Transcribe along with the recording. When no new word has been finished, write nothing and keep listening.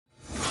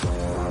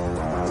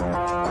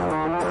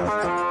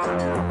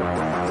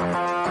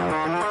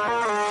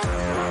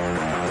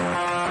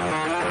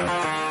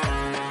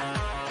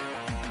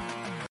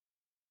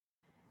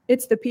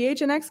It's the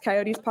PHNX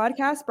Coyotes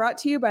podcast brought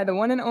to you by the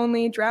one and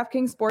only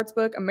DraftKings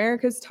Sportsbook,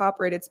 America's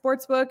top-rated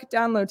sportsbook.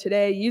 Download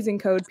today using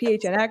code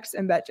PHNX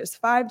and bet just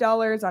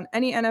 $5 on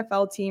any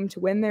NFL team to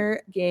win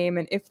their game.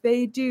 And if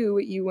they do,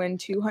 you win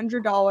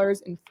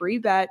 $200 in free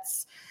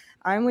bets.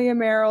 I'm Leah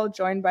Merrill,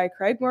 joined by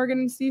Craig Morgan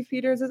and Steve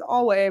Peters as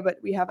always, but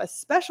we have a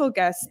special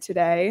guest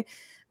today.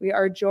 We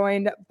are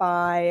joined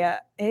by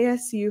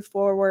ASU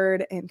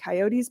forward and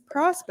Coyotes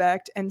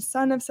prospect and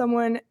son of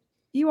someone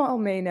you all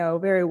may know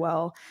very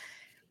well.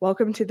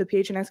 Welcome to the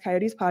PHNX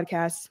Coyotes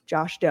podcast,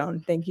 Josh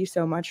Doan. Thank you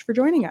so much for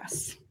joining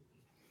us.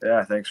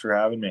 Yeah, thanks for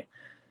having me.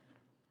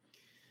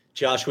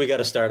 Josh, we got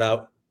to start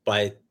out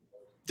by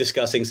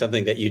discussing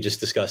something that you just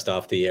discussed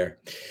off the air.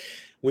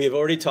 We have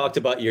already talked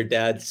about your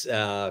dad's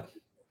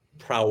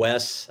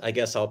prowess, I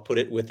guess I'll put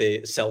it, with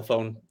a cell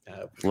phone.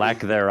 Lack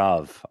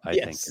thereof, I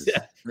think.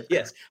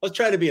 Yes. I was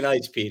trying to be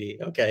nice, Petey.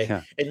 Okay.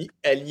 Yeah.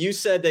 And you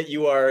said that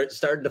you are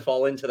starting to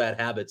fall into that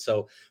habit.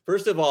 So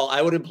first of all,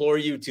 I would implore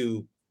you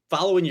to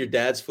follow in your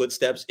dad's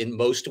footsteps in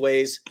most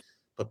ways,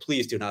 but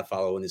please do not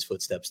follow in his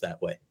footsteps that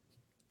way.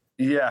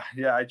 Yeah.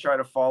 I try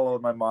to follow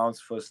my mom's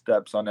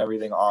footsteps on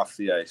everything off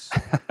the ice.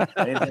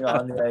 Anything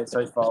on the ice,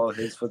 I follow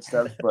his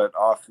footsteps, but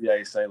off the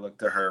ice, I look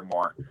to her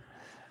more.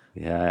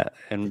 Yeah,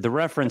 and the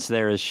reference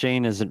there is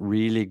Shane isn't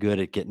really good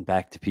at getting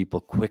back to people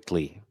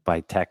quickly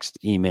by text,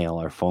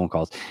 email, or phone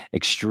calls.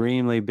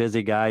 Extremely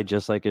busy guy,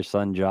 just like his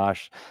son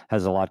Josh,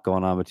 has a lot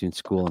going on between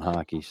school and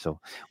hockey. So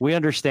we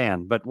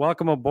understand. But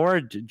welcome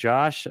aboard,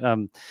 Josh.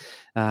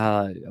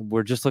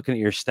 We're just looking at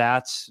your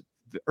stats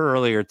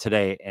earlier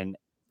today, and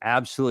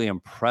absolutely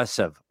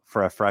impressive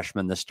for a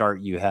freshman, the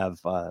start you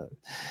have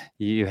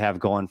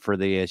going for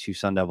the ASU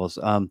Sun Devils.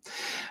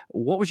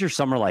 What was your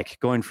summer like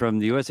going from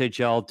the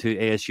USHL to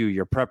ASU,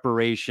 your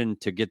preparation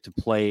to get to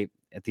play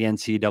at the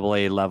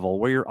NCAA level,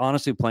 where you're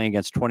honestly playing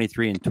against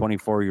 23 and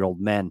 24-year-old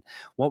men?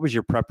 What was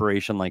your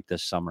preparation like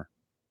this summer?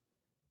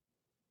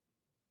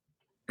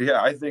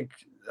 Yeah, I think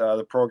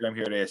the program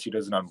here at ASU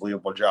does an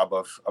unbelievable job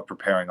of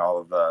preparing all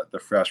of the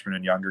freshmen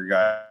and younger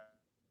guys,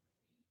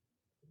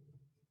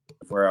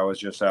 where I was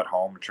just at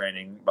home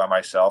training by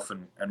myself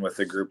and with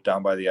a group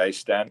down by the ice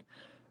stand.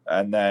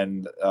 And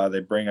then they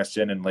bring us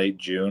in late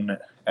June,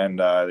 and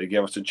they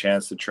give us a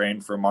chance to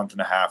train for a month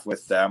and a half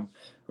with them,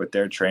 with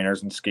their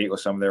trainers, and skate with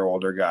some of their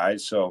older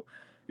guys. So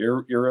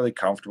you're really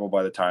comfortable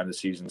by the time the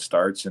season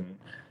starts and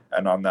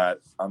on that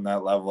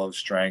level of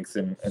strength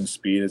and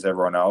speed as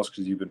everyone else,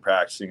 because you've been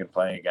practicing and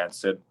playing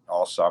against it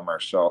all summer.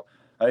 So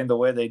I think the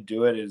way they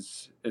do it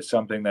is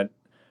something that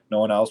no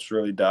one else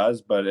really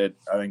does, but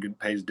I think it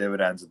pays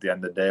dividends at the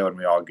end of the day when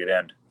we all get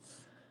in.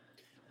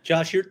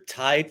 Josh, you're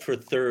tied for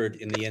third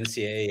in the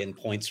NCAA in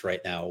points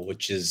right now,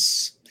 which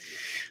is,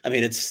 I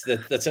mean,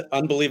 that's an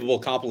unbelievable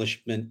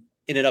accomplishment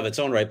in and of its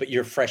own right, but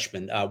you're a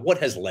freshman. What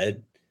has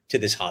led to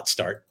this hot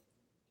start?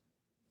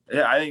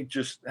 Yeah, I think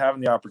just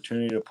having the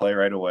opportunity to play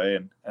right away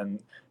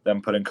and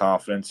them putting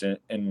confidence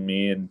in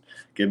me and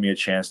give me a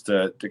chance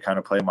to kind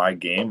of play my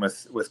game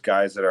with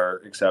guys that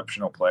are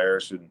exceptional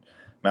players, and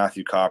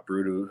Matthew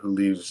Copperud, who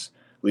leads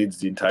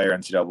the entire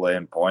NCAA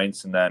in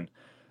points. And then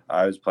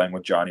I was playing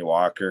with Johnny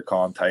Walker,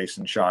 Colin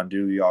Tyson, Sean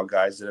Dewey, all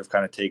guys that have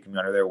kind of taken me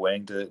under their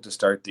wing to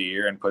start the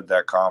year and put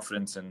that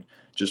confidence and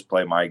just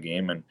play my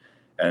game.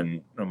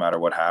 And no matter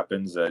what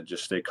happens,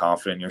 just stay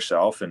confident in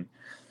yourself. And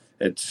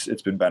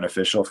it's been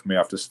beneficial for me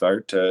off the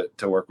start to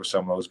work with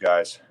some of those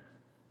guys.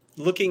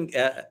 Looking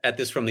at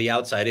this from the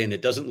outside in,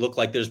 it doesn't look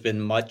like there's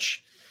been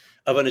much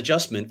of an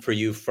adjustment for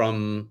you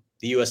from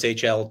the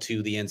USHL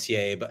to the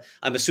NCAA, but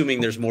I'm assuming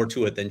there's more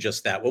to it than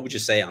just that. What would you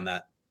say on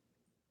that?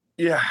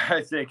 Yeah,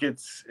 I think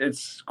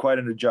it's quite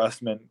an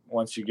adjustment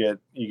once you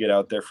get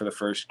out there for the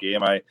first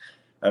game. I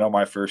know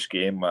my first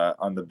game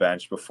on the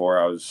bench before,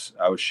 I was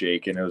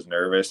shaking. I was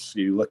nervous.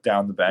 You look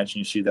down the bench and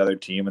you see the other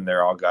team, and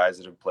they're all guys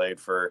that have played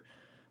for,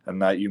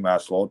 and that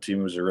UMass Lowell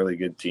team was a really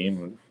good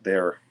team.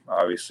 They're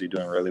obviously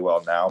doing really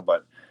well now,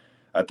 but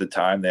at the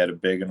time they had a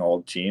big and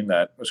old team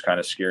that was kind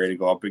of scary to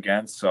go up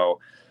against. So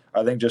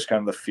I think just kind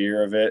of the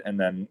fear of it, and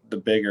then the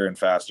bigger and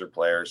faster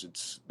players,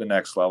 it's the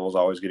next level is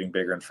always getting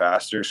bigger and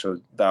faster. So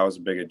that was a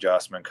big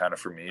adjustment kind of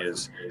for me,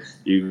 is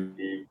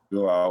you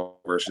go out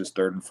versus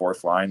third and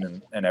fourth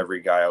line, and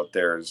every guy out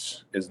there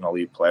is an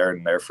elite player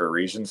and there for a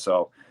reason.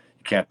 So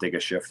you can't take a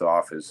shift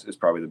off is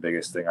probably the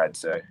biggest thing I'd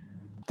say.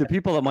 The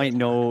people that might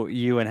know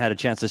you and had a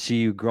chance to see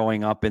you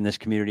growing up in this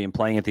community and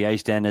playing at the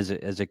ice den as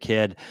a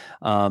kid,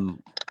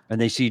 and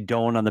they see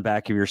Doan on the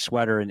back of your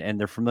sweater, and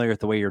they're familiar with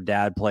the way your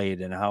dad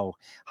played and how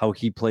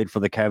he played for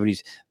the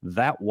Coyotes.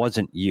 That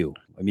wasn't you.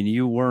 I mean,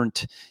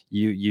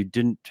 you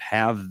didn't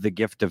have the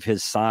gift of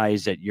his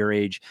size at your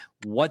age.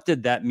 What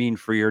did that mean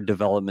for your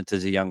development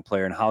as a young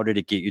player, and how did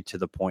it get you to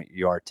the point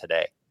you are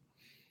today?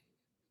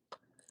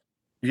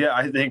 Yeah,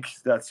 I think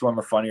that's one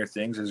of the funnier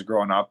things is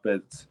growing up.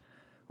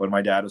 When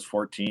my dad was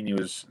 14, he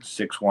was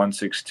 6'1",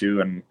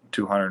 6'2", and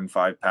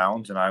 205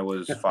 pounds, and I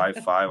was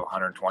 5'5",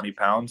 120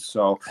 pounds.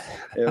 So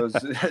it was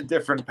a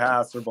different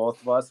path for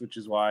both of us, which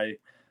is why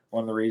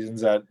one of the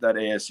reasons that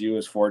ASU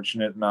is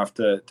fortunate enough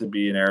to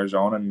be in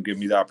Arizona and give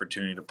me the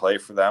opportunity to play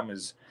for them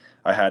is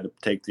I had to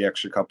take the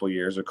extra couple of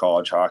years of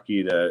college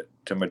hockey to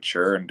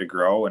mature and to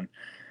grow. And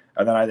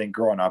then I think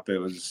growing up,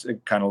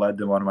 it kind of led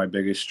to one of my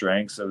biggest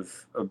strengths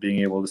of being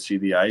able to see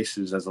the ice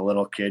is as a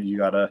little kid, you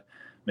got to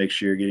make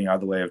sure you're getting out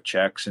of the way of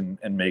checks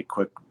and make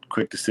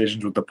quick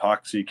decisions with the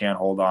puck so you can't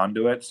hold on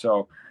to it.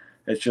 So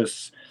it's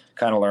just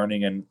kind of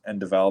learning and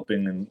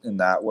developing in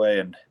that way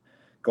and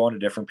going to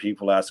different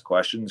people to ask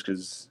questions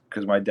because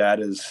my dad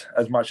is,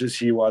 as much as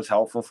he was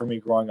helpful for me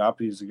growing up,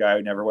 he's a guy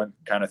who never went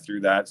kind of through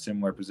that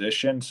similar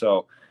position.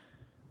 So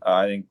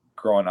I think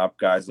growing up,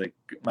 guys like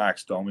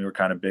Max Domi were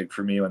kind of big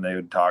for me when they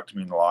would talk to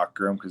me in the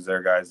locker room because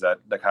they're guys that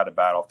had to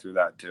battle through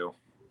that too.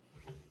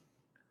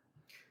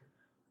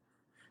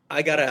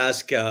 I got to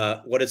ask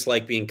what it's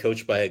like being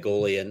coached by a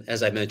goalie. And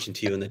as I mentioned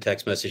to you in the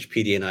text message,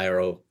 PD and I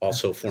are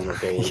also former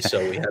goalies. So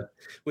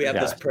we have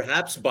this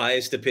perhaps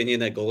biased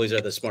opinion that goalies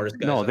are the smartest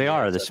guys. No, they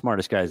are the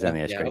smartest guys on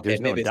the ice. There's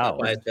no doubt. Not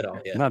biased at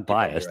all. Yeah, not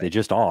biased. Right. They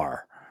just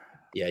are.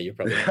 Yeah, you're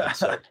probably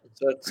right.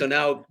 So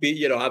now,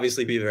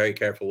 obviously be very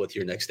careful with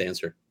your next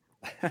answer.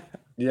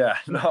 Yeah,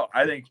 no,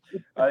 I think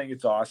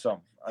it's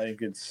awesome. I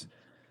think it's,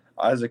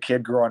 as a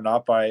kid growing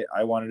up, I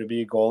wanted to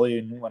be a goalie.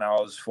 And when I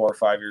was 4 or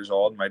 5 years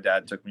old, my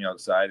dad took me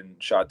outside and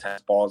shot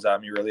tennis balls at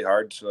me really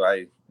hard. So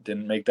I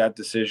didn't make that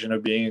decision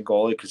of being a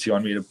goalie because he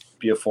wanted me to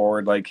be a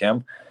forward like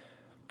him.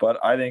 But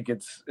I think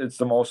it's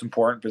the most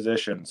important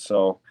position.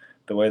 So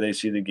the way they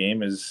see the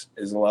game is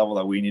the level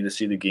that we need to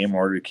see the game in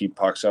order to keep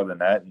pucks out of the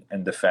net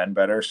and defend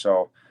better.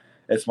 So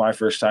it's my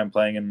first time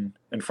playing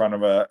in front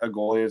of a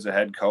goalie as a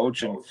head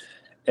coach. And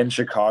in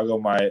Chicago,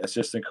 my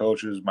assistant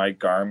coach was Mike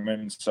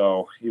Garman.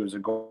 So he was a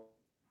goalie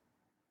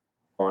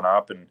growing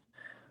up, and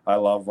I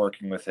love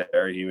working with him.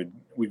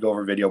 We'd go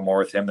over video more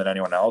with him than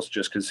anyone else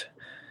just because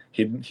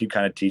he'd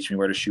kind of teach me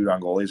where to shoot on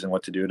goalies and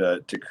what to do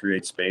to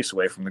create space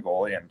away from the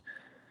goalie. And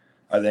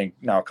I think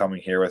now coming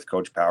here with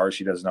Coach Powers,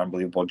 he does an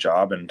unbelievable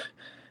job, and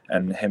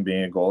him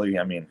being a goalie,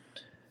 I mean,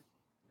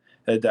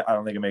 I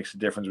don't think it makes a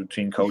difference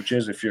between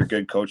coaches. If you're a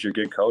good coach, you're a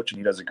good coach, and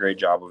he does a great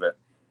job of it.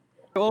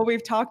 Well,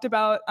 we've talked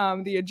about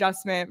the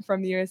adjustment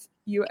from the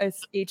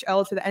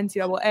USHL to the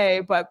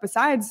NCAA, but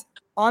besides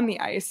on the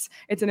ice,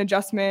 it's an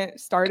adjustment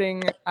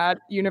starting at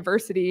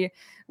university.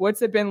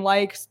 What's it been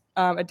like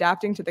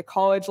adapting to the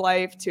college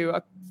life, to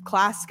a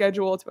class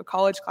schedule, to a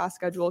college class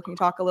schedule? Can you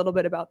talk a little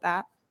bit about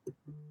that?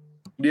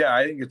 Yeah,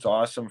 I think it's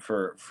awesome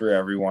for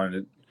everyone.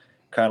 It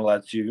kind of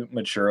lets you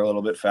mature a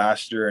little bit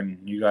faster,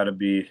 and you got to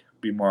be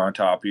more on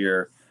top of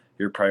your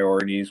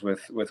priorities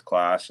with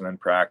class and then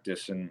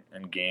practice and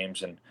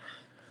games. And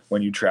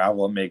when you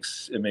travel,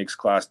 it makes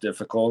class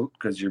difficult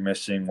because you're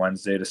missing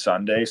Wednesday to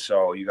Sunday,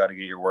 so you got to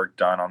get your work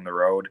done on the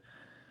road.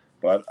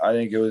 But I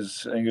think it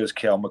was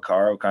Cale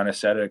Makar who kind of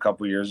said it a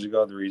couple of years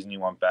ago. The reason he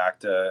went back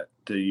to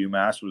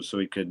UMass was so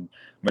he could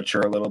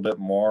mature a little bit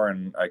more,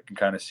 and I can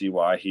kind of see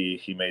why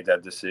he made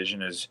that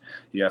decision. Is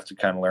you have to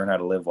kind of learn how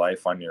to live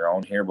life on your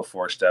own here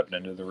before stepping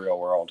into the real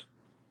world.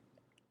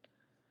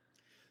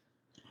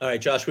 All right,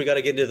 Josh, we got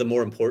to get into the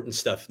more important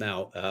stuff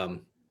now.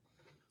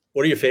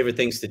 What are your favorite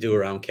things to do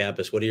around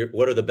campus? What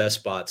are the best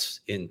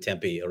spots in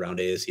Tempe around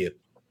ASU?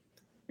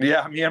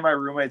 Yeah, me and my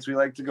roommates, we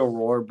like to go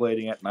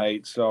rollerblading at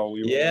night. So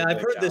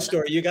I've heard this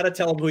story. You got to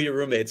tell them who your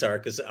roommates are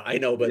because I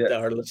know, but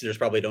our listeners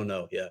probably don't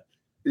know. Yeah.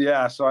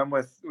 Yeah, so I'm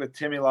with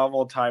Timmy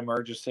Lovell, Ty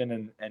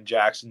Murchison, and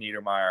Jackson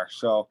Niedermeyer.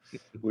 So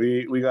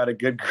we got a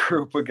good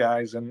group of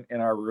guys in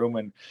our room,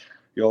 and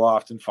you'll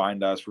often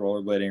find us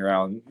rollerblading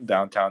around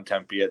downtown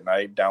Tempe at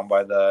night, down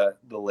by the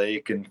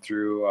lake and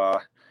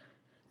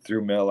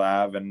through Mill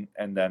Ave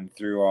and then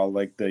through all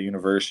like the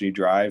University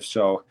Drive.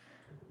 So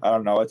I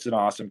don't know, it's an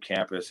awesome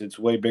campus. It's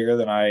way bigger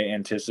than I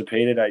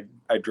anticipated.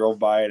 I drove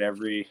by it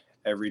every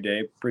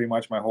day pretty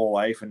much my whole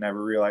life and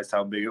never realized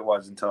how big it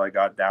was until I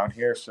got down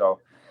here. So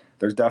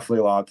there's definitely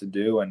a lot to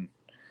do, and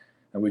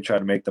we try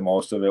to make the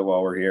most of it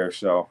while we're here.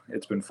 So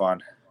it's been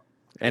fun.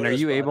 And are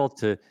you able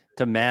to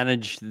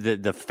manage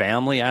the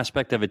family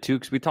aspect of it too?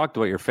 Because we talked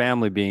about your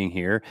family being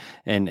here,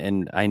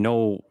 and I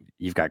know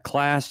you've got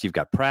class, you've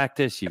got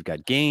practice, you've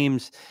got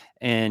games,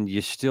 and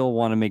you still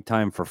want to make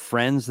time for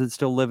friends that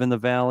still live in the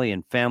Valley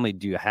and family.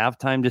 Do you have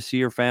time to see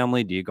your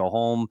family? Do you go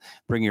home,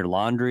 bring your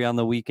laundry on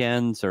the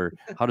weekends, or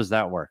how does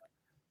that work?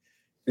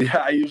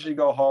 Yeah, I usually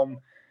go home.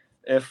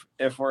 If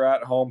we're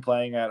at home,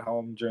 playing at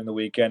home during the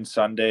weekend,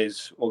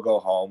 Sundays, we'll go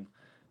home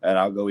and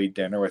I'll go eat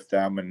dinner with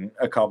them. And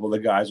a couple of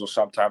the guys will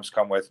sometimes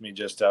come with me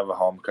just to have a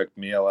home cooked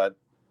meal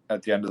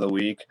at the end of the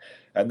week.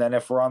 And then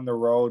if we're on the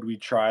road, we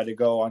try to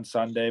go on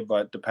Sunday,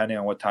 but depending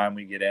on what time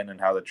we get in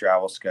and how the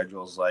travel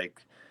schedule is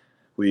like,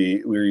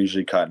 we're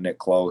usually cutting it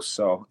close.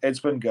 So it's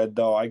been good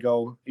though. I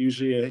go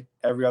usually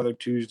every other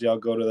Tuesday, I'll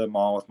go to the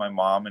mall with my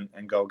mom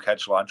and go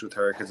catch lunch with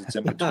her because it's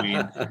in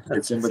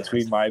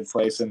between my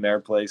place and their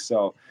place.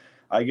 So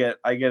I get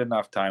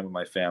enough time with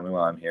my family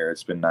while I'm here.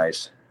 It's been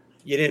nice.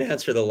 You didn't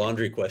answer the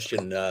laundry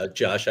question,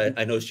 Josh. I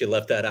noticed you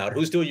left that out.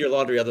 Who's doing your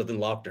laundry other than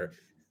Lochner?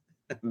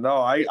 No,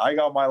 I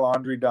got my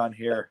laundry done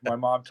here. My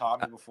mom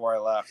taught me before I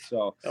left.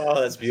 So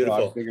that's beautiful.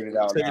 So I figured it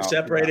out. So you're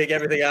separating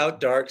everything out,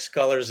 darks,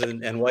 colors,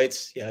 and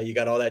whites. Yeah, you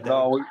got all that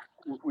down.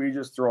 No, we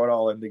just throw it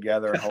all in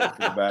together and hope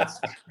for the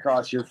best.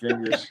 Cross your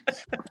fingers.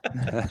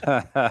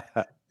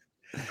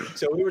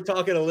 So we were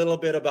talking a little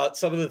bit about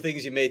some of the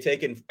things you may have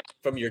taken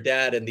from your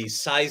dad and the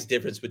size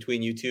difference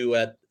between you two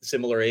at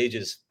similar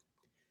ages.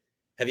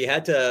 Have you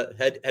had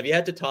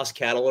to toss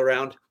cattle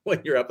around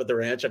when you're up at the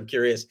ranch? I'm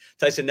curious.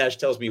 Tyson Nash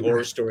tells me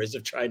horror stories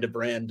of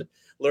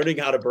learning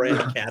how to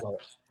brand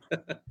cattle.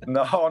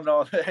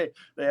 No, they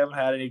haven't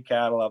had any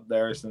cattle up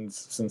there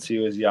since he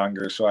was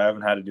younger, so I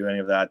haven't had to do any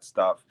of that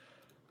stuff.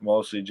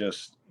 Mostly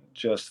just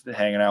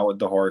hanging out with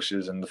the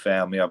horses and the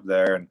family up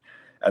there,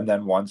 and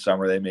then one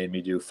summer they made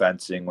me do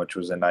fencing, which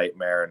was a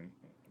nightmare.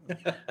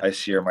 And I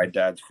see where my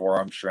dad's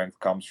forearm strength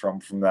comes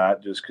from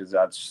that, just because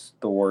that's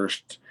the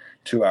worst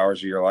 2 hours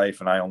of your life,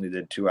 and I only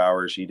did 2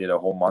 hours. He did a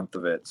whole month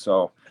of it,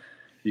 so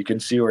you can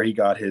see where he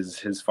got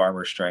his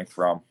farmer strength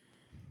from.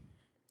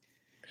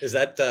 Is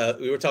that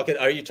we were talking?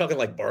 Are you talking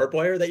like barbed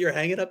wire that you're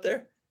hanging up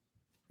there?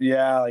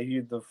 Yeah, like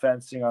the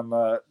fencing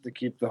to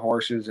keep the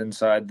horses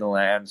inside the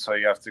land, so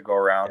you have to go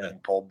around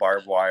and pull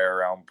barbed wire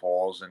around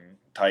poles and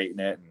tighten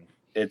it, and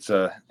it's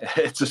a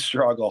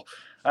struggle.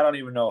 I don't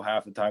even know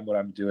half the time what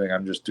I'm doing.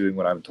 I'm just doing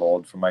what I'm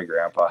told from my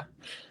grandpa.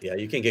 Yeah,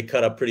 you can get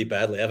cut up pretty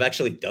badly. I've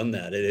actually done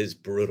that. It is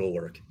brutal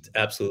work. It's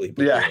absolutely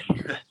brutal.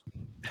 Yeah.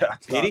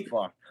 It's not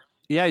fun.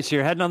 Yeah, so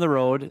you're heading on the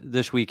road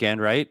this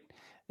weekend, right?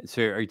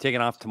 So are you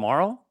taking off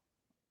tomorrow?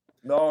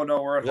 No,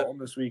 we're at home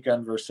this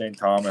weekend versus St.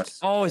 Thomas.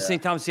 Oh, yeah.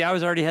 St. Thomas. See, I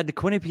was already head to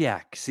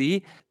Quinnipiac.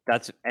 See,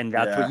 that's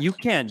what you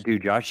can't do,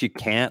 Josh. You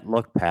can't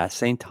look past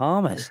St.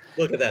 Thomas.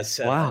 Look at that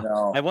set.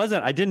 Wow.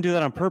 I didn't do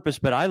that on purpose,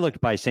 but I looked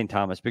by St.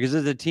 Thomas because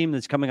it's a team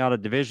that's coming out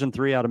of Division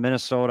III out of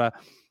Minnesota.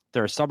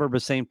 They're a suburb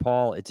of St.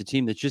 Paul. It's a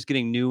team that's just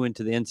getting new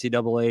into the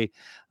NCAA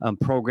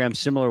program,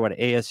 similar to what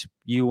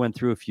ASU went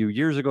through a few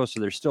years ago.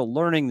 So they're still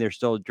learning. They're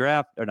still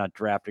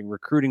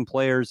recruiting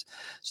players.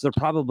 So they're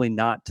probably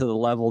not to the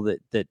level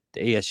that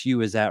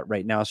ASU is at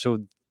right now.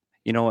 So,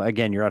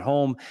 again, you're at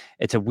home.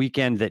 It's a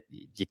weekend that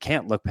you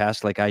can't look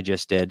past like I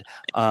just did.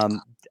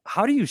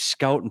 How do you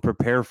scout and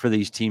prepare for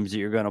these teams that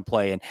you're going to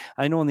play? And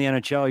I know in the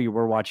NHL, you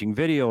were watching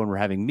video and we're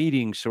having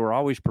meetings, so we're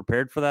always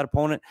prepared for that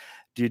opponent.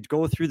 Do you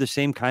go through the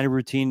same kind of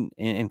routine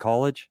in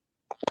college?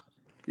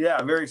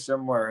 Yeah, very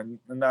similar. And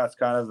that's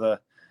kind of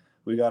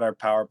we got our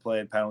power play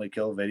and penalty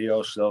kill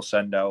videos. So they'll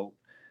send out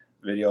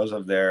videos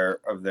of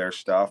their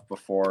stuff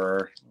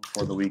before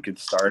the week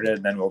gets started.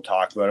 And then we'll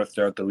talk about it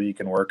throughout the week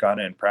and work on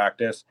it in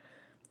practice.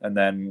 And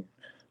then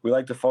we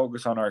like to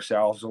focus on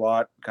ourselves a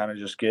lot, kind of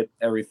just get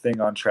everything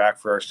on track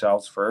for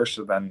ourselves first.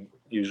 So then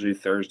usually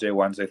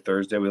Wednesday,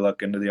 Thursday, we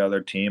look into the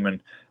other team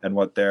and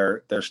what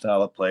their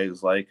style of play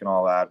is like and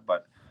all that.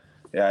 But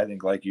yeah, I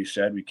think like you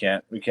said, we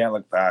can't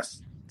look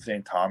past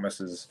St. Thomas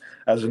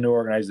as a new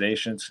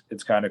organization.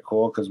 It's kind of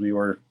cool because we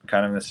were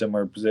kind of in a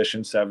similar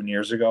position 7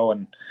 years ago,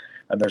 and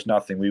there's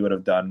nothing we would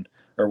have done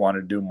or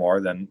wanted to do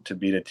more than to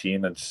beat a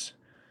team that's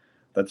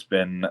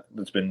been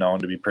known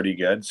to be pretty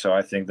good. So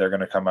I think they're going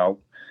to come out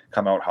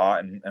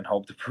hot and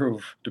hope to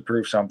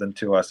prove something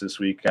to us this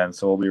weekend.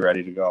 So we'll be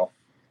ready to go.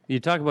 You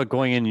talk about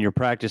going in and you're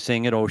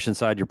practicing at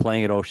Oceanside, you're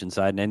playing at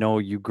Oceanside, and I know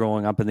you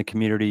growing up in the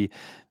community,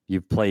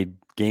 you've played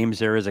games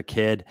there as a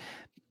kid.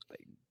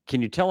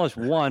 Can you tell us,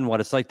 one, what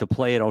it's like to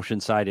play at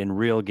Oceanside in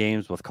real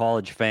games with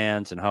college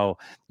fans and how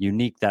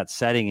unique that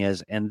setting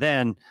is? And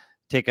then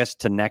take us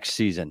to next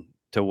season,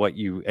 to what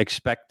you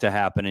expect to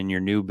happen in your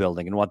new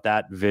building and what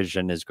that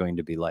vision is going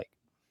to be like.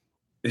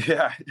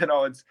 Yeah,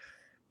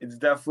 it's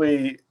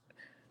definitely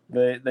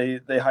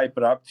they hype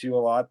it up to a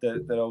lot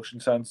that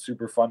Oceanside's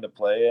super fun to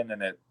play in,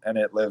 and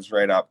it lives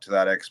right up to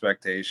that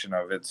expectation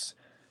of it's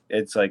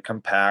like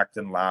compact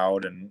and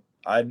loud. And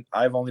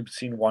I've only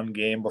seen one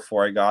game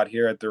before I got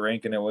here at the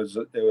rink, and it was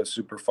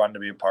super fun to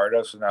be a part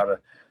of. So now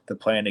to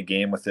play in a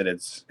game with it,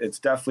 it's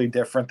definitely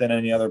different than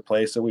any other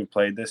place that we've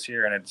played this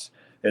year, and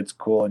it's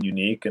cool and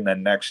unique. And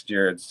then next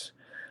year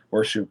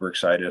we're super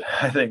excited.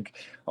 I think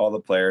all the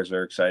players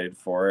are excited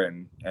for it,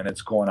 and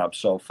it's going up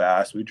so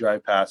fast. We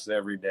drive past it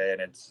every day,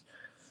 and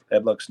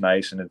it looks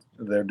nice, and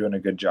they're doing a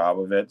good job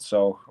of it.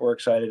 So we're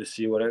excited to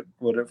see what it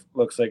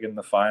looks like in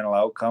the final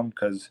outcome,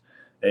 because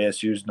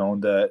ASU is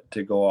known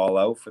to go all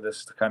out for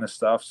this kind of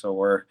stuff. So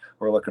we're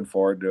looking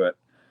forward to it.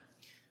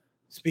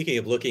 Speaking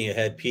of looking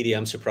ahead, Petey,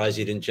 I'm surprised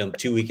you didn't jump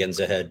 2 weekends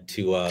ahead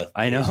to.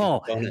 I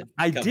know.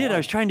 I did. On. I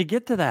was trying to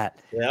get to that.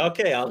 Yeah.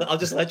 Okay. I'll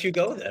just let you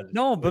go then.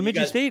 No,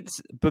 Bemidji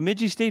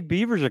State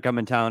Beavers are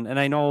coming town, and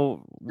I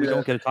know we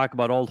don't get to talk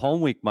about Old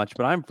Home Week much,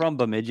 but I'm from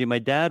Bemidji. My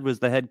dad was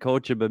the head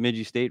coach of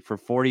Bemidji State for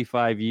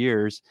 45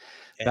 years,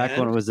 back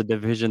when it was a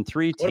Division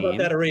III team.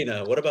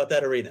 What about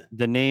that arena?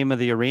 The name of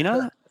the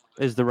arena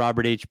is the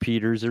Robert H.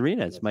 Peters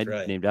Arena. It's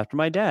named after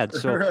my dad.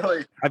 So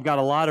really? I've got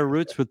a lot of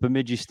roots with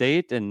Bemidji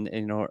State, and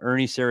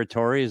Ernie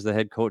Serratori is the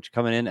head coach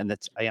coming in, and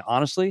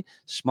honestly,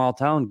 small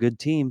town, good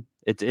team.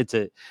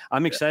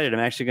 I'm excited. I'm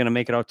actually going to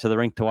make it out to the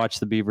rink to watch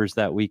the Beavers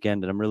that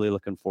weekend, and I'm really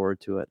looking forward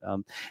to it.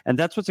 And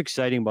that's what's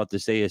exciting about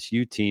this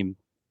ASU team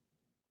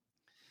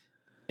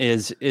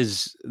is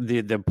the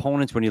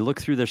opponents. When you look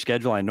through their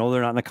schedule, I know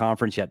they're not in the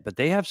conference yet, but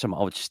they have some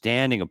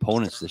outstanding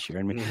opponents this year.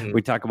 I mean,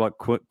 we talk about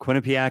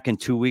Quinnipiac in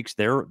 2 weeks.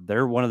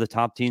 They're one of the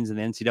top teams in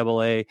the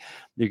NCAA.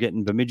 You're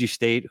getting Bemidji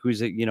State,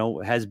 who's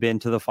has been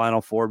to the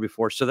Final Four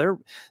before. So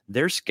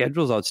their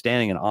schedule's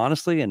outstanding. And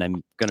honestly, and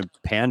I'm going to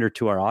pander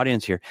to our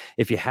audience here,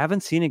 if you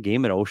haven't seen a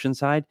game at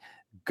Oceanside,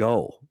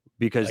 go,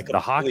 because the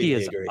hockey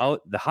is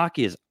out. The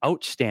hockey is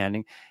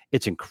outstanding.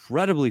 It's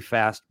incredibly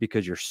fast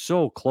because you're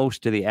so close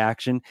to the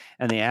action,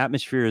 and the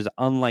atmosphere is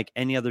unlike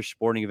any other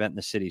sporting event in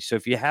the city. So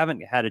if you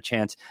haven't had a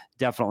chance,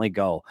 definitely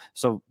go.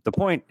 So the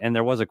point, and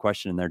there was a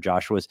question in there,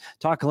 Josh, was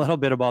talk a little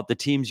bit about the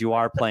teams you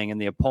are playing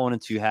and the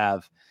opponents you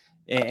have,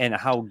 and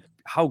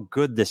how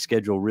good this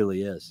schedule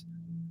really is.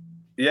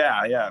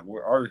 Yeah.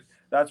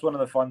 That's one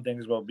of the fun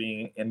things about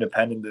being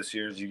independent this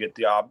year is you get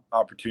the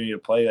opportunity to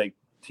play like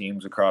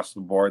teams across the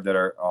board that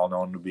are all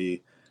known to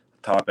be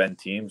top end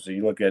teams. So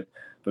you look at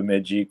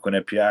Bemidji,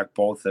 Quinnipiac,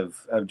 both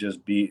have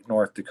just beat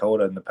North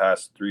Dakota in the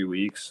past 3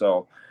 weeks.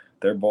 So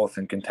they're both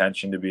in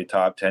contention to be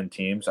top 10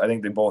 teams. I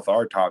think they both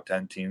are top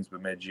 10 teams,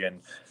 Bemidji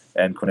and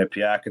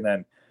Quinnipiac. And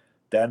then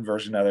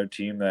Denver's another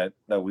team that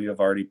we have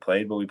already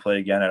played, but we play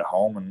again at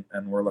home.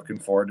 And we're looking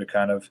forward to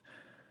kind of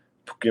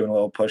giving a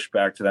little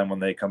pushback to them when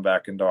they come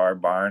back into our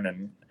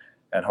barn.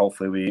 And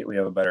hopefully we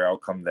have a better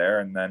outcome there.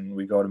 And then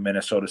we go to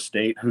Minnesota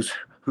State,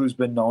 who's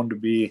been known to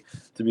be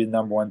the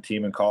number one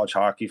team in college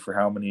hockey for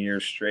how many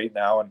years straight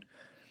now. And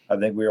I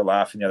think we were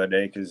laughing the other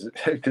day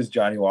because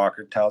Johnny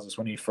Walker tells us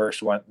when he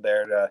first went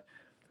there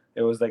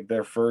it was like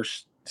their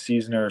first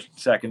season or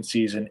second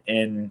season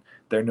in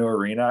their new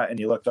arena, and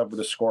he looked up at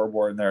the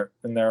scoreboard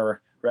and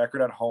their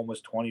record at home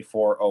was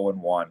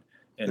 24-0-1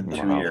 in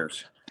 2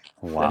 years.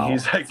 Wow. And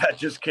he's like, that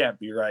just can't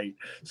be right.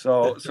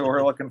 So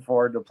we're looking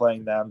forward to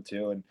playing them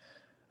too. And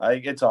I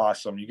think it's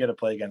awesome. You get to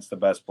play against the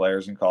best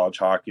players in college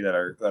hockey that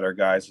are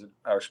guys that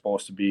are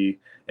supposed to be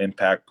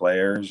impact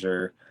players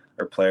or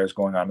players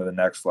going on to the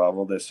next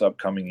level this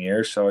upcoming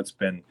year. So it's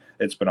been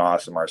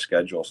awesome, our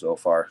schedule so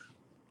far.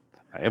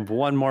 I have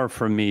one more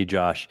from me,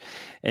 Josh.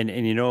 And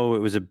it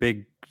was a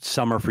big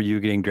summer for you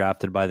getting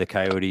drafted by the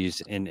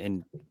Coyotes,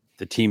 and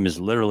the team is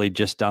literally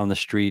just down the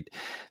street.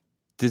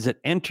 Does it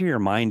enter your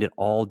mind at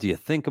all? Do you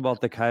think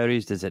about the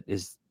Coyotes?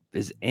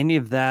 Is any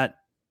of that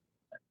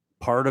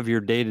part of your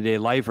day-to-day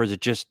life, or is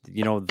it just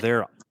you're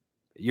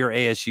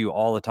ASU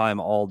all the time,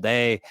 all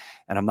day,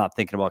 and I'm not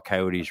thinking about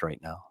Coyotes right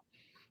now?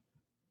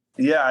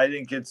 Yeah, I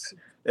think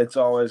it's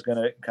always going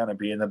to kind of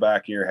be in the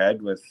back of your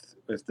head with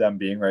them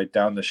being right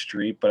down the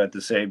street, but at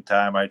the same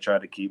time I try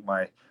to keep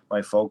my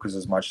focus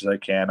as much as I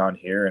can on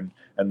here and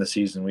the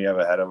season we have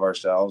ahead of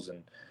ourselves.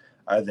 And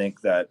I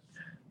think that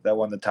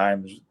when the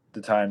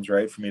time's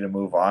right for me to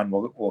move on,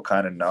 we'll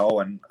kind of know.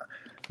 And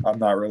I'm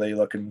not really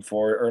looking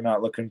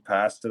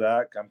past to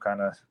that. I'm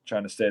kind of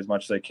trying to stay as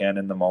much as I can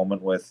in the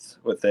moment with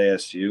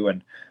ASU,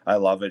 and I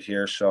love it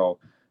here. So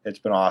it's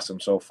been awesome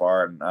so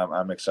far, and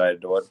I'm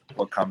excited to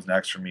what comes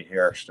next for me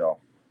here still.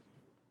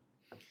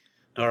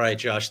 All right,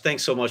 Josh,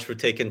 thanks so much for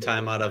taking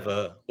time out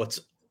of what's,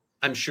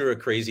 I'm sure, a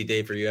crazy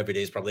day for you. Every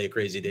day is probably a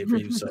crazy day for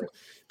you. So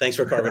thanks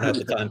for carving out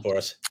the time for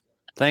us.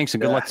 Thanks,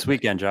 and good luck this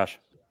weekend, Josh.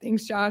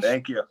 Thanks, Josh.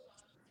 Thank you.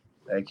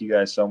 Thank you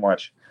guys so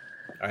much.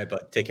 All right,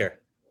 bud. Take care.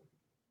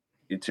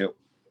 You too.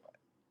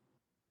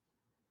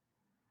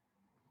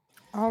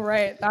 All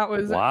right. That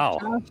was wow.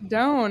 Josh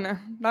Doan.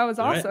 That was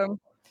awesome. Right.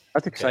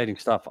 That's exciting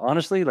stuff.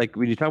 Honestly, like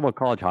when you talk about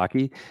college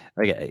hockey,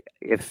 like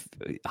if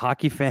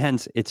hockey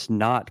fans, it's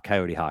not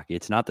Coyote hockey.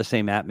 It's not the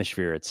same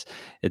atmosphere. It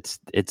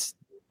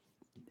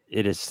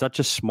is such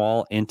a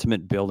small,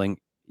 intimate building.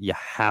 You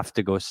have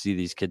to go see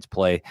these kids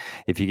play.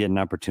 If you get an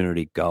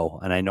opportunity, go.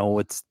 And I know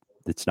it's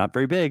not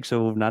very big,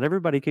 so not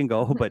everybody can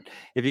go, but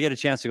if you get a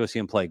chance to go see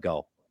them play,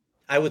 go.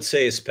 I would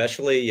say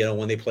especially,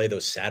 when they play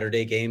those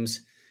Saturday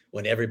games,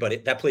 when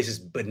that place is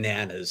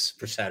bananas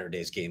for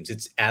Saturday's games.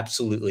 It's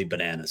absolutely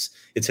bananas.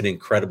 It's an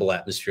incredible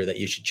atmosphere that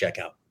you should check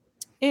out.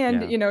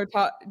 And,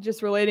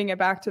 just relating it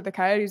back to the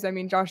Coyotes, I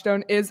mean, Josh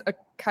Doan is a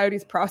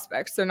Coyotes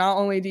prospect. So not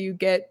only do you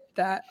get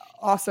that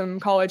awesome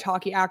college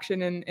hockey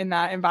action in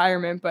that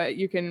environment, but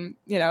you can,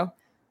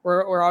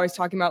 we're always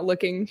talking about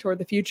looking toward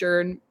the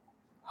future and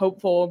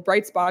hopeful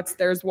bright spots.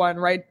 There's one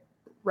right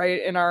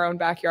in our own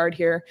backyard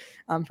here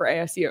for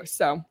ASU.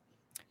 So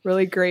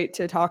really great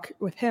to talk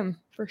with him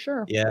for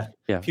sure. Yeah.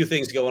 A few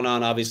things going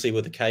on, obviously,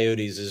 with the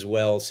Coyotes as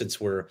well. Since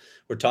we're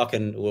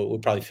talking, we'll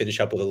probably finish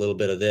up with a little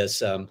bit of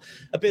this. A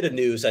bit of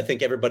news. I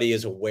think everybody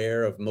is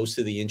aware of most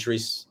of the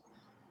injuries,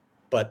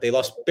 but they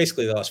lost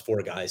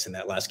 4 guys in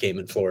that last game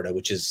in Florida,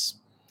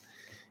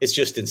 it's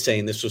just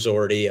insane. This was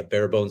already a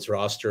bare bones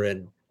roster,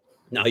 and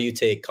now you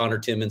take Connor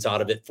Timmins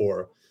out of it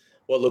for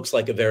what looks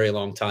like a very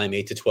long time,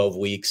 8 to 12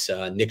 weeks.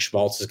 Nick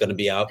Schmaltz is going to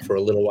be out for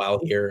a little while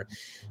here.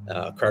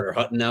 Carter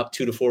Hutton out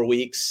 2 to 4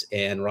 weeks,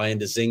 and Ryan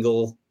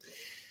Dzingel.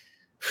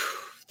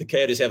 the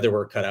Coyotes have their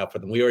work cut out for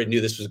them. We already knew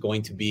this was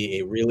going to be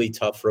a really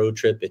tough road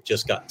trip. It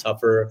just got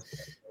tougher.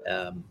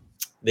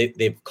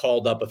 They've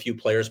called up a few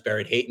players.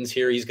 Barrett Hayton's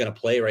here. He's going to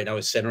play right now.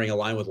 He's centering a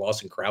line with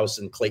Lawson Krause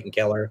and Clayton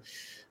Keller.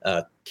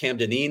 Cam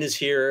Dineen is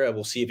here.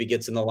 We'll see if he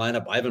gets in the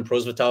lineup. Ivan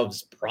Prosvetov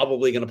is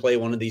probably going to play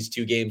one of these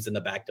two games in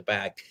the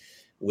back-to-back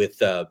with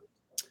the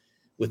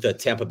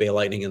Tampa Bay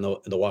Lightning and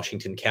the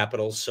Washington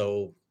Capitals.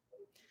 So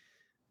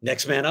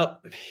next man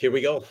up. Here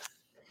we go.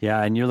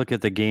 Yeah, and you look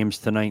at the games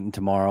tonight and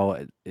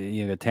tomorrow.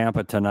 You got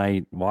Tampa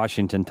tonight,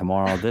 Washington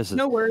tomorrow. This is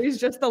no worries,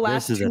 just the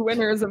last two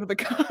winners of the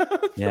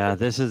Cup. Yeah,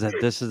 this is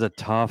a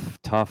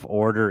tough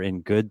order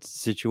in good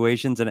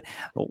situations. And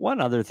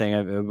one other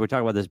thing, we're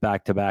talking about this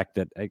back to back.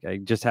 That I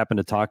just happened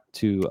to talk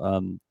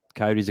to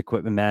Coyotes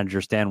equipment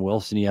manager Stan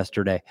Wilson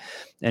yesterday,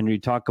 and we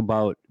talk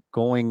about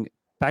going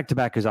back to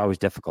back is always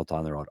difficult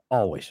on the road.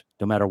 Always,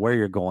 no matter where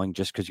you're going,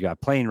 just because you got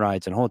plane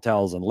rides and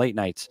hotels and late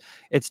nights,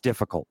 it's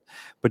difficult.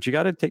 But you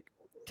got to take.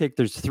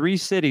 There's 3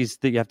 cities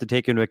that you have to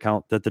take into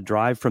account. That the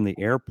drive from the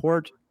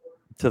airport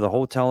to the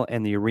hotel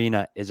and the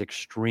arena is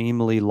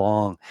extremely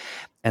long,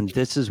 and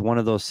this is one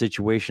of those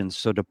situations.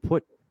 So to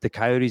put the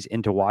Coyotes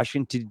into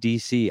Washington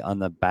D.C. on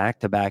the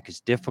back-to-back is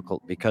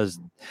difficult, because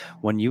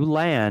when you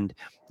land,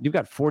 you've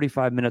got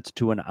 45 minutes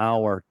to an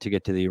hour to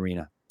get to the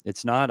arena.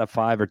 It's not a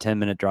 5 or 10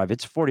 minute drive.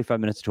 It's 45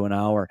 minutes to an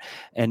hour.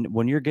 And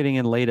when you're getting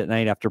in late at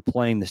night after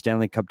playing the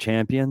Stanley Cup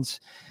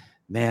champions,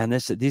 man,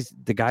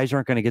 the guys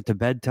aren't going to get to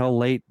bed till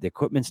late. The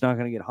equipment's not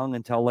going to get hung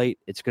until late.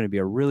 It's going to be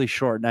a really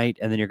short night,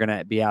 and then you're going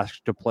to be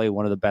asked to play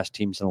one of the best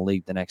teams in the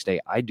league the next day.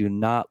 I do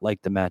not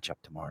like the matchup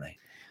tomorrow night.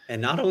 And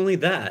not only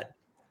that,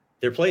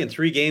 they're playing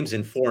 3 games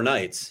in 4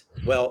 nights.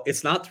 Well,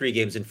 it's not 3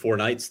 games in 4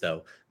 nights,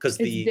 though, because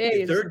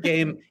the third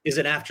game is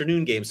an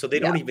afternoon game, so they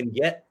don't even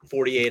get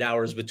 48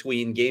 hours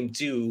between game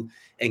 2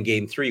 and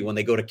game 3 when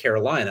they go to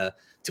Carolina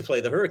to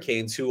play the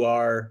Hurricanes, who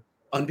are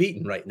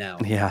unbeaten right now.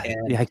 Yeah,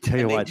 I tell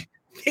you what.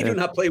 They do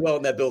not play well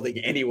in that building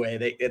anyway.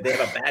 They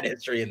have a bad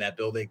history in that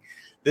building.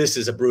 This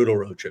is a brutal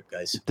road trip,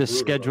 guys. The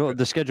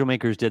schedule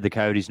makers did the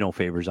Coyotes no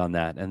favors on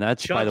that, and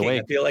that's shocking. By the way.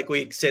 I feel like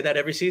we say that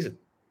every season.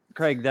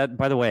 Craig, that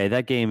by the way,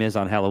 that game is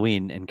on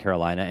Halloween in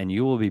Carolina, and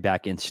you will be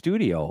back in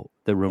studio.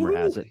 The rumor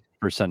has it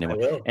for Sunday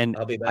morning. I will. And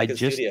I'll be back in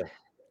studio.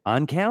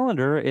 On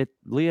calendar,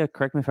 Leah,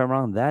 correct me if I'm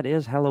wrong. That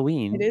is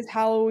Halloween. It is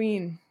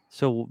Halloween.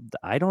 So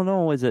I don't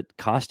know. Is it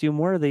costume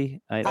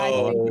worthy?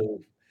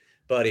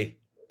 Buddy.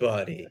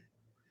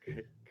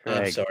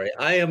 I'm sorry.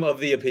 I am of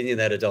the opinion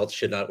that adults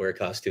should not wear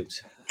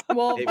costumes.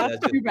 Well, that's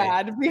too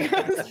bad,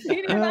 because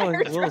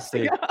we'll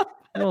see.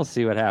 We'll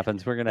see what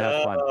happens. We're gonna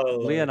have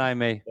fun. Leah and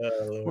I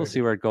we'll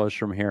see where it goes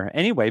from here.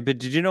 Anyway, but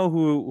did you know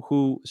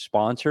who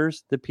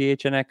sponsors the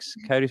PHNX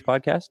Coyotes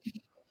podcast?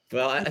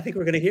 Well, I think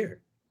we're gonna hear.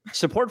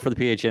 Support for the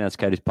PHNX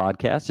Coyotes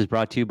podcast is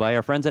brought to you by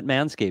our friends at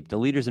Manscaped, the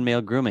leaders in male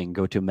grooming.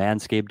 Go to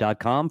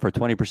manscaped.com for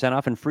 20%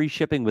 off and free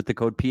shipping with the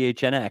code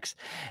PHNX.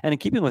 And in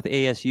keeping with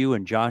ASU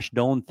and Josh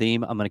Doan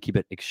theme, I'm going to keep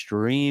it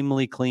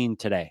extremely clean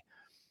today.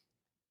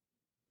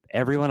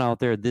 Everyone out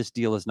there, this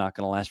deal is not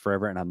going to last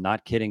forever, and I'm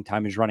not kidding.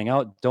 Time is running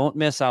out. Don't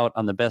miss out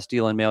on the best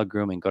deal in male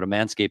grooming. Go to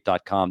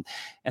manscaped.com,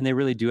 and they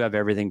really do have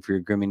everything for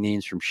your grooming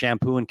needs, from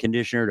shampoo and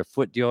conditioner to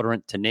foot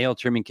deodorant to nail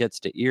trimming kits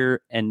to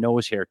ear and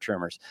nose hair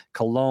trimmers,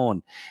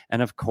 cologne,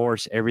 and of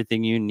course,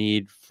 everything you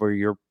need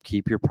for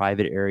keep your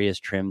private areas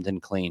trimmed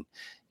and clean.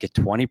 Get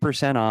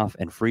 20% off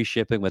and free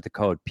shipping with the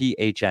code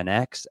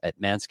PHNX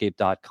at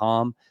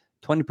manscaped.com.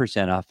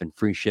 20% off and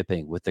free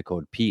shipping with the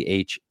code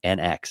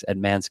PHNX at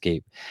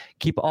Manscaped.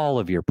 Keep all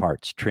of your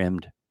parts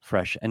trimmed,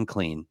 fresh, and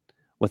clean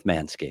with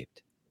Manscaped.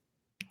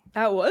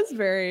 That was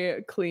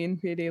very clean,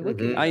 PD.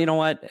 Look at you know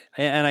what?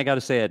 And I got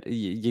to say it.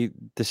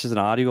 This is an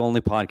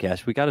audio-only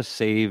podcast. We got to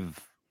save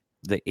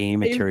the A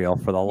material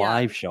for the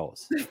live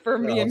shows. For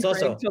me and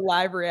Craig to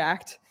live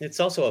react.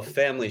 It's also a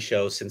family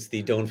show, since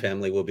the Doan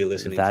family will be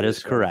listening. That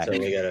is correct.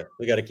 So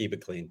we gotta keep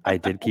it clean. I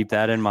did keep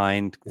that in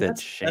mind.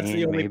 That's the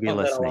only may be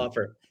listening.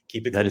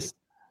 Keep it clean.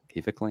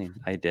 Keep it clean.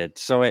 I did.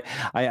 So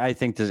I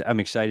think I'm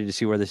excited to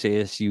see where this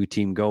ASU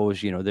team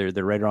goes. You know, they're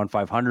right around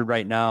 500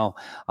 right now.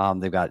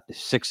 They've got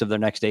 6 of their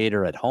next 8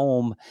 are at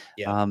home.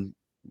 Yeah.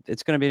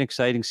 It's going to be an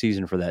exciting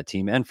season for that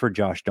team and for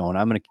Josh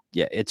Doan.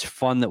 It's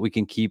fun that we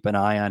can keep an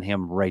eye on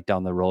him right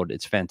down the road.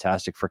 It's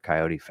fantastic for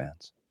Coyote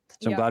fans.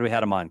 So I'm glad we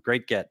had him on.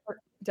 Great get.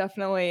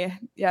 Definitely.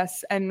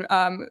 Yes. And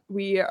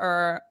we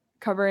are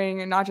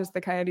covering not just the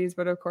Coyotes,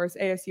 but of course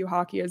ASU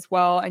hockey as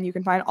well. And you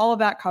can find all of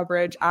that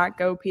coverage at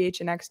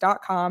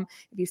gophnx.com.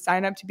 If you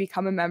sign up to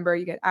become a member,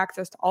 you get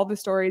access to all the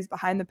stories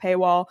behind the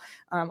paywall,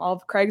 all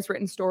of Craig's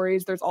written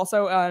stories. There's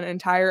also an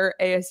entire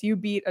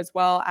ASU beat as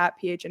well at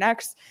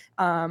PHNX.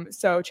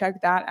 So check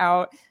that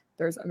out.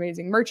 There's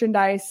amazing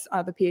merchandise,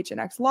 the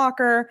PHNX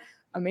locker,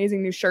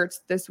 amazing new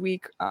shirts this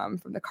week from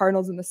the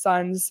Cardinals and the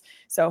Suns.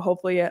 So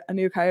hopefully a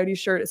new Coyote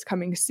shirt is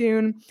coming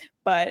soon.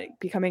 But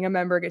becoming a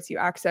member gets you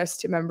access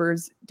to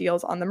members'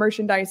 deals on the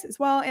merchandise as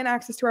well, and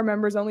access to our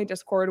members-only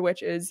Discord,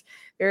 which is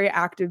very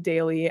active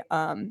daily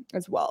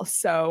as well.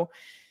 So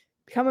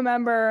become a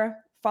member,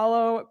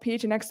 follow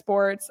PHNX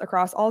Sports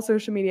across all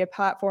social media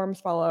platforms.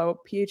 Follow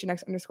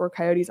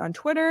PHNX_Coyotes on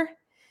Twitter.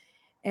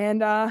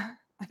 And I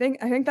think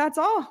that's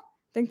all.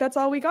 I think that's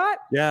all we got.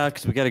 Yeah,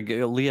 because we got to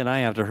go. Leah and I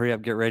have to hurry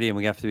up, get ready, and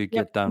we have to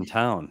get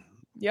downtown.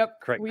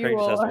 Yep. Craig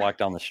just has to walk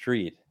down the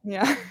street.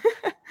 Yeah.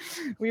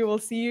 We will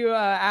see you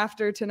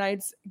after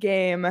tonight's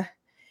game.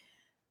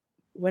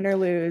 Win or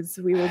lose,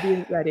 we will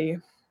be ready.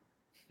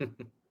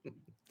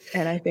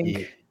 And I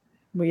think,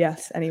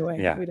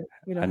 anyway. Yeah.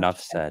 We don't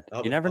Enough said.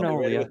 You never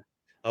know.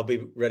 I'll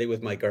be ready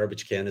with my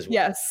garbage can as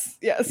well.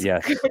 Yes.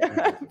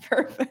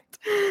 Perfect.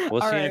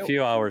 We'll see you in a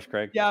few hours,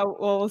 Craig. Yeah,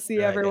 we'll see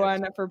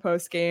everyone for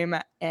post game,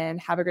 and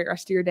have a great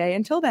rest of your day.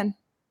 Until then.